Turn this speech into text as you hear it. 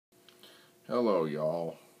Hello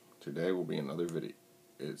y'all, today will be another video.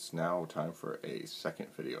 It's now time for a second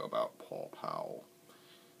video about Paul Powell,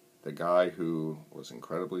 the guy who was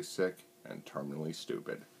incredibly sick and terminally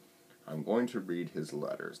stupid. I'm going to read his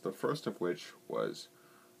letters, the first of which was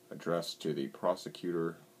addressed to the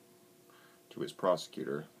prosecutor, his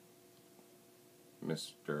prosecutor,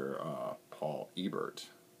 Mr. Paul Ebert,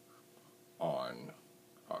 on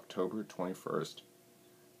October 21st,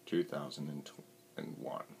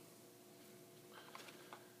 2001.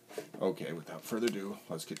 Okay, without further ado,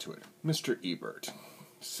 let's get to it. Mr. Ebert,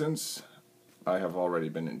 since I have already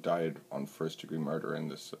been indicted on first-degree murder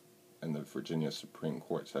and the Virginia Supreme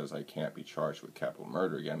Court says I can't be charged with capital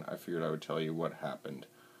murder again, I figured I would tell you what happened.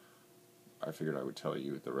 I figured I would tell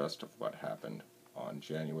you the rest of what happened on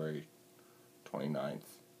January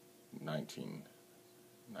 29th,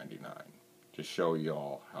 1999, to show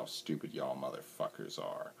y'all how stupid y'all motherfuckers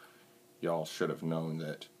are. Y'all should have known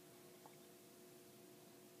that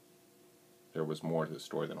there was more to the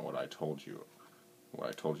story than what I told you. What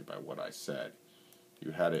I told you by what I said.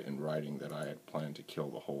 You had it in writing that I had planned to kill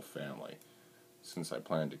the whole family. Since I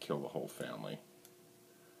planned to kill the whole family,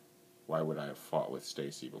 why would I have fought with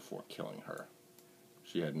Stacy before killing her?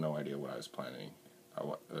 She had no idea what I was planning.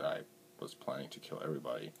 That I was planning to kill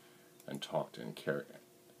everybody, and talked and carried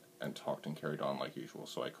on like usual.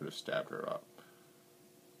 So I could have stabbed her up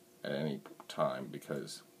at any time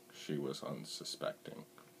because she was unsuspecting.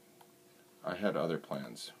 I had other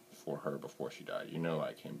plans for her before she died. You know,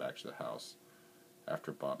 I came back to the house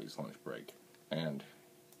after Bobby's lunch break and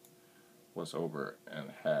was over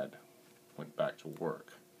and went back to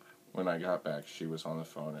work. When I got back, she was on the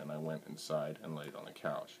phone and I went inside and laid on the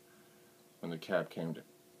couch. When the cab came to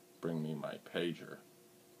bring me my pager,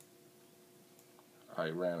 I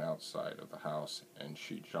ran outside of the house and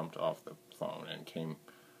she jumped off the phone and came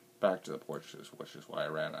back to the porch, which is why I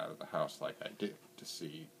ran out of the house like I did, to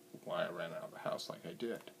see why I ran out of the house like I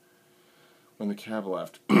did. When the cab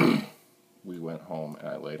left, we went home and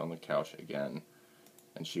I laid on the couch again,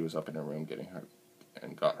 and she was up in her room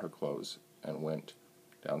got her clothes and went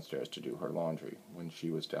downstairs to do her laundry. When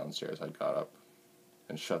she was downstairs, I got up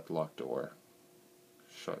and locked the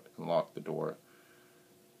door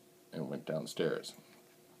and went downstairs.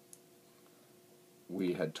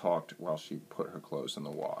 We had talked while she put her clothes in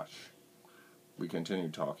the wash. We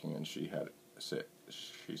continued talking and she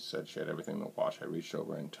said she had everything in the wash. I reached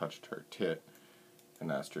over and touched her tit and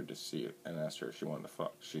asked her if she wanted to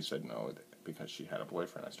fuck. She said no because she had a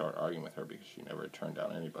boyfriend. I started arguing with her because she never turned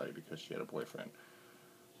down anybody because she had a boyfriend.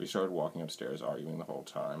 We started walking upstairs, arguing the whole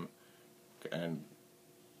time, and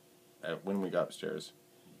when we got upstairs,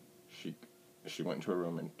 she went into her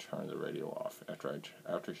room and turned the radio off.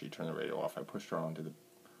 After she turned the radio off, I pushed her onto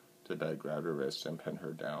the bed, grabbed her wrists, and pinned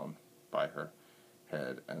her down by her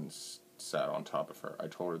head and sat on top of her. I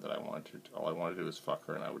told her that all I wanted to do was fuck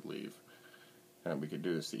her and I would leave. And we could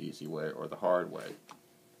do this the easy way or the hard way.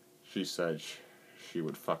 She said she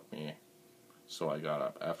would fuck me, so I got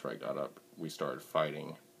up. After I got up, we started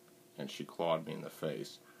fighting, and she clawed me in the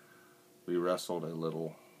face. We wrestled a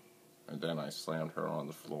little, and then I slammed her on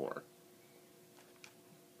the floor.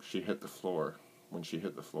 She hit the floor. When she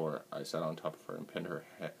hit the floor, I sat on top of her and pinned her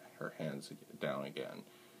hands down again.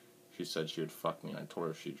 She said she would fuck me, and I told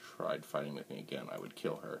her if she tried fighting with me again, I would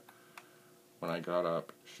kill her. When I got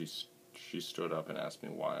up, she stood up and asked me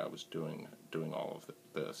why I was doing all of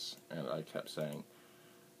this, and I kept saying,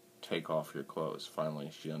 "Take off your clothes."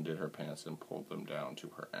 Finally, she undid her pants and pulled them down to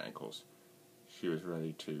her ankles. She was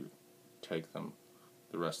ready to take them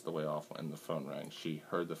the rest of the way off when the phone rang. She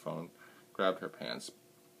heard the phone, grabbed her pants,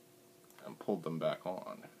 and pulled them back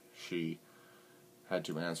on. She had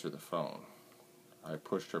to answer the phone. I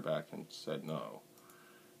pushed her back and said no.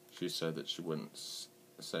 She said that she wouldn't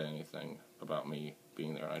say anything about me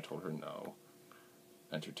being there, and I told her no,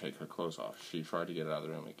 and to take her clothes off. She tried to get out of the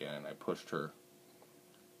room again. I pushed her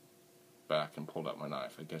back and pulled out my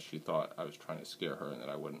knife. I guess she thought I was trying to scare her and that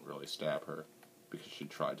I wouldn't really stab her because she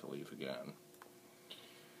tried to leave again.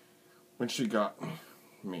 When she got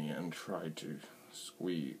me and tried to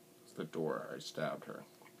squeeze the door, I stabbed her.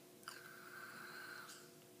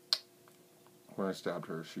 When I stabbed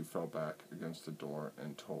her, she fell back against the door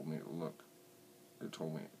and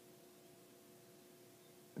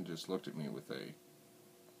and just looked at me with a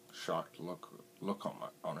shocked look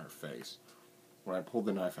on her face. When I pulled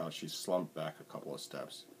the knife out, she slumped back a couple of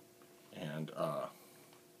steps and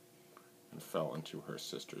fell into her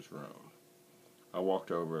sister's room. I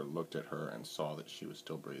walked over, looked at her, and saw that she was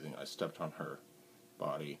still breathing. I stepped on her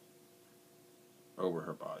body, over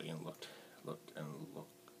her body, and looked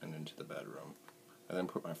into the bedroom. I then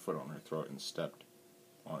put my foot on her throat and stepped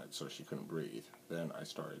on it so she couldn't breathe. Then I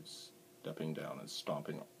started stepping down and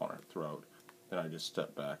stomping on her throat. Then I just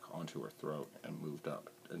stepped back onto her throat and moved up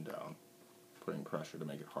and down, putting pressure to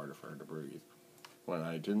make it harder for her to breathe. When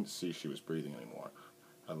I didn't see she was breathing anymore,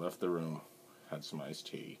 I left the room, had some iced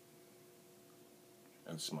tea,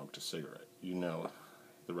 and smoked a cigarette. You know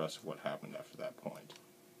the rest of what happened after that point.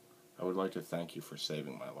 I would like to thank you for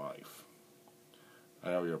saving my life.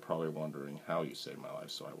 I know you're probably wondering how you saved my life,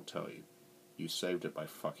 so I will tell you. You saved it by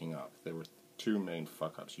fucking up. There were two main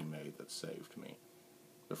fuck-ups you made that saved me.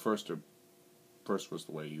 The first was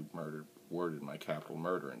the way you worded my capital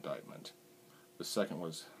murder indictment. The second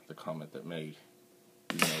was the comment that you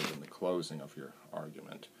made in the closing of your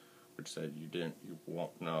argument, which said you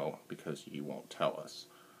won't know because you won't tell us.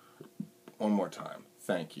 One more time,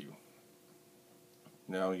 thank you.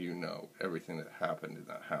 Now you know everything that happened in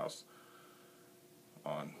that house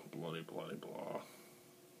on bloody blah.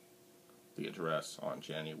 The address on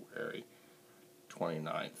January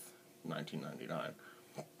 29th, 1999.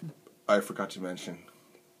 I forgot to mention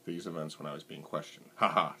these events when I was being questioned.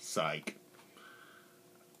 Haha, psych.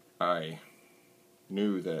 I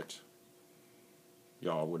knew that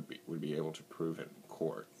y'all would be able to prove it in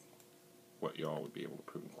court. What y'all would be able to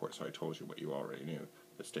prove in court. So I told you what you already knew.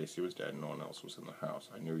 That Stacy was dead and no one else was in the house.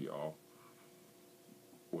 I knew y'all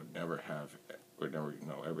would never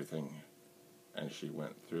know everything and she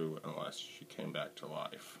went through unless she came back to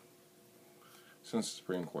life. Since the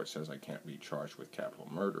Supreme Court says I can't be charged with capital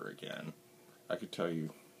murder again, I could tell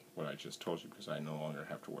you what I just told you because I no longer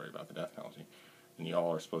have to worry about the death penalty. And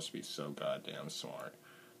y'all are supposed to be so goddamn smart.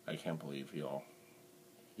 I can't believe y'all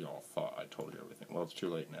thought I told you everything. Well, it's too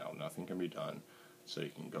late now. Nothing can be done. So you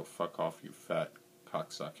can go fuck off, you fat,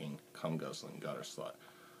 cocksucking, cum-guzzling gutter slut.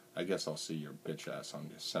 I guess I'll see your bitch ass on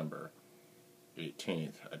December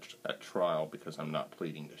 18th at trial because I'm not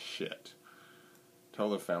pleading to shit. Tell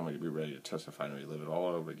the family to be ready to testify and relive it all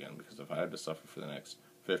over again, because if I had to suffer for the next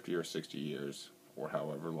 50 or 60 years, or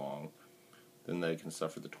however long, then they can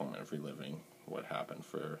suffer the torment of reliving what happened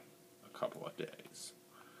for a couple of days.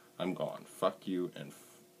 I'm gone. Fuck you and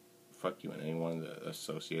anyone that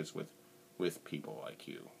associates with people like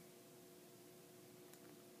you.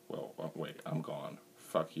 Well, wait, I'm gone.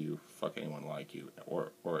 Fuck you, fuck anyone like you,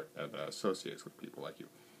 or that associates with people like you.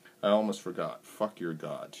 I almost forgot. Fuck your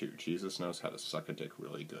God, too. Jesus knows how to suck a dick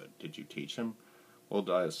really good. Did you teach him? We'll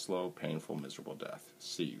die a slow, painful, miserable death.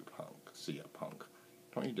 See you, punk. See ya, punk.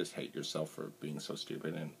 Don't you just hate yourself for being so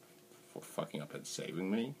stupid and for fucking up and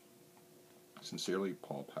saving me? Sincerely,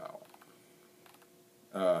 Paul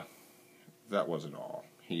Powell. That wasn't all.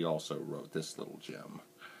 He also wrote this little gem.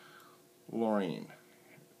 Laureen,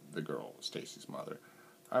 the girl, Stacy's mother.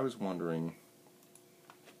 I was wondering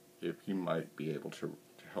if you might be able to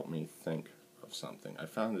help me think of something. I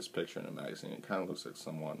found this picture in a magazine. It kind of looks like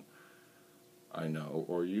someone I know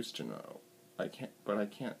or used to know. I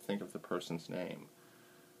can't think of the person's name.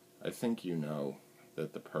 I think you know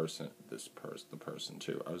that the person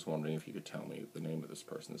too. I was wondering if you could tell me the name of this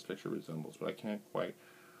person this picture resembles, but I can't quite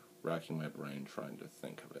racking my brain trying to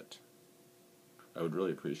think of it. I would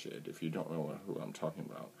really appreciate it. If you don't know who I'm talking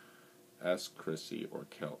about, ask Chrissy or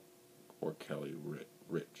Kelly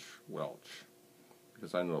Rich Welch,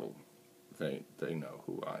 because I know they know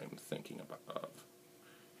who I'm thinking of.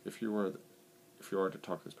 If you are to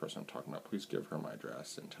talk to this person I'm talking about, please give her my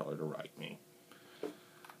address and tell her to write me.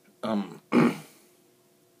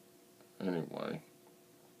 Anyway,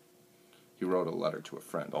 he wrote a letter to a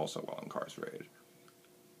friend also while incarcerated.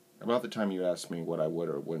 About the time you asked me what I would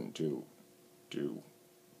or wouldn't do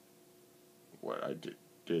what I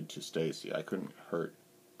did to Stacy, I couldn't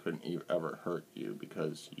ever hurt you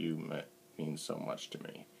because you mean so much to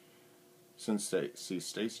me. Since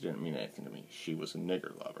Stacy didn't mean anything to me, she was a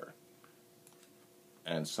nigger lover,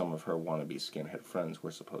 and some of her wannabe skinhead friends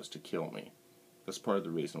were supposed to kill me. That's part of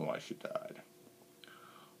the reason why she died.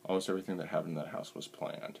 Almost everything that happened in that house was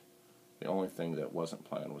planned. The only thing that wasn't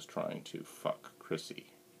planned was trying to fuck Chrissy.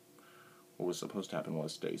 What was supposed to happen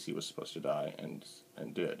was Stacy was supposed to die and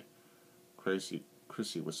did. Chrissy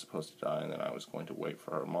was supposed to die, and then I was going to wait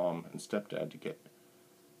for her mom and stepdad to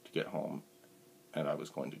get home, and I was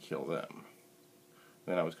going to kill them.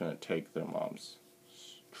 Then I was going to take their mom's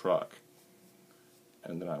truck,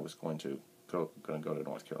 and then I was going to go to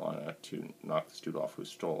North Carolina to knock this dude off who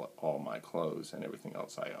stole all my clothes and everything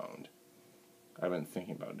else I owned. I've been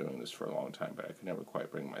thinking about doing this for a long time, but I could never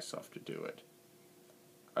quite bring myself to do it.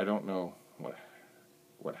 I don't know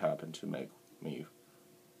what happened to make me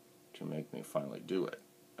finally do it.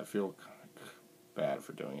 I feel bad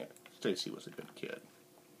for doing it. Stacy was a good kid.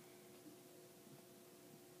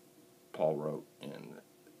 Paul wrote in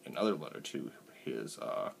another letter to his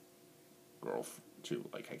I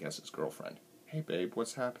guess his girlfriend. Hey babe,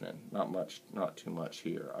 what's happening? Not much, not too much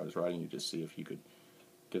here. I was writing you to see if you could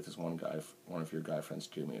get this one of your guy friends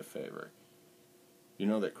to do me a favor. You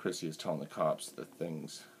know that Chrissy is telling the cops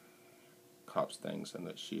things, and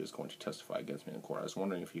that she is going to testify against me in court. I was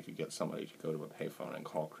wondering if you could get somebody to go to a payphone and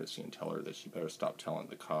call Chrissy and tell her that she better start telling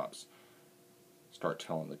the cops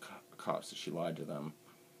that she lied to them,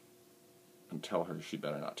 and tell her she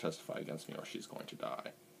better not testify against me or she's going to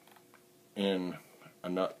die. And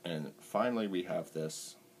finally we have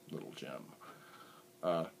this little gem.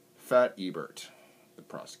 Fat Ebert, the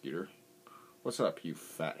prosecutor. What's up, you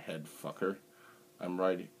fathead fucker? I'm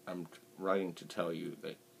writing to tell you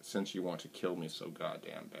that since you want to kill me so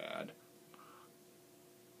goddamn bad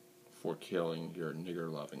for killing your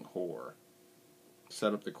nigger-loving whore,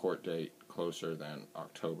 set up the court date closer than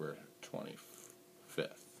October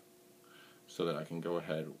 25th so that I can go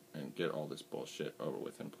ahead and get all this bullshit over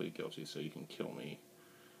with and plead guilty so you can kill me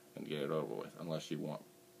and get it over with, unless you want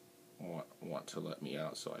to let me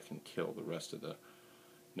out so I can kill the rest of the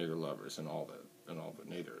nigger lovers and all the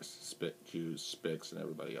niggers, Jews, spics, and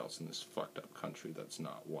everybody else in this fucked up country that's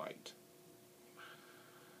not white.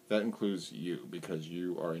 That includes you, because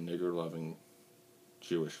you are a nigger-loving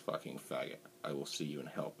Jewish fucking faggot. I will see you in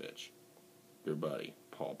hell, bitch. Your buddy,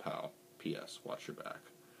 Paul Powell. P.S. Watch your back.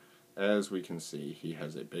 As we can see, he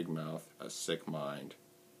has a big mouth, a sick mind,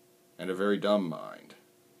 and a very dumb mind.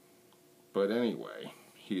 But anyway,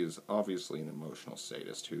 he is obviously an emotional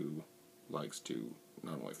sadist who likes to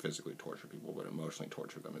not only physically torture people, but emotionally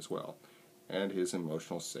torture them as well. And his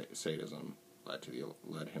emotional sadism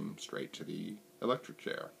led him straight to the electric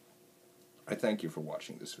chair. I thank you for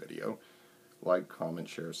watching this video. Like, comment,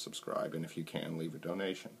 share, subscribe, and if you can, leave a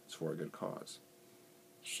donation. It's for a good cause.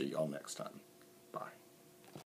 See y'all next time. Bye.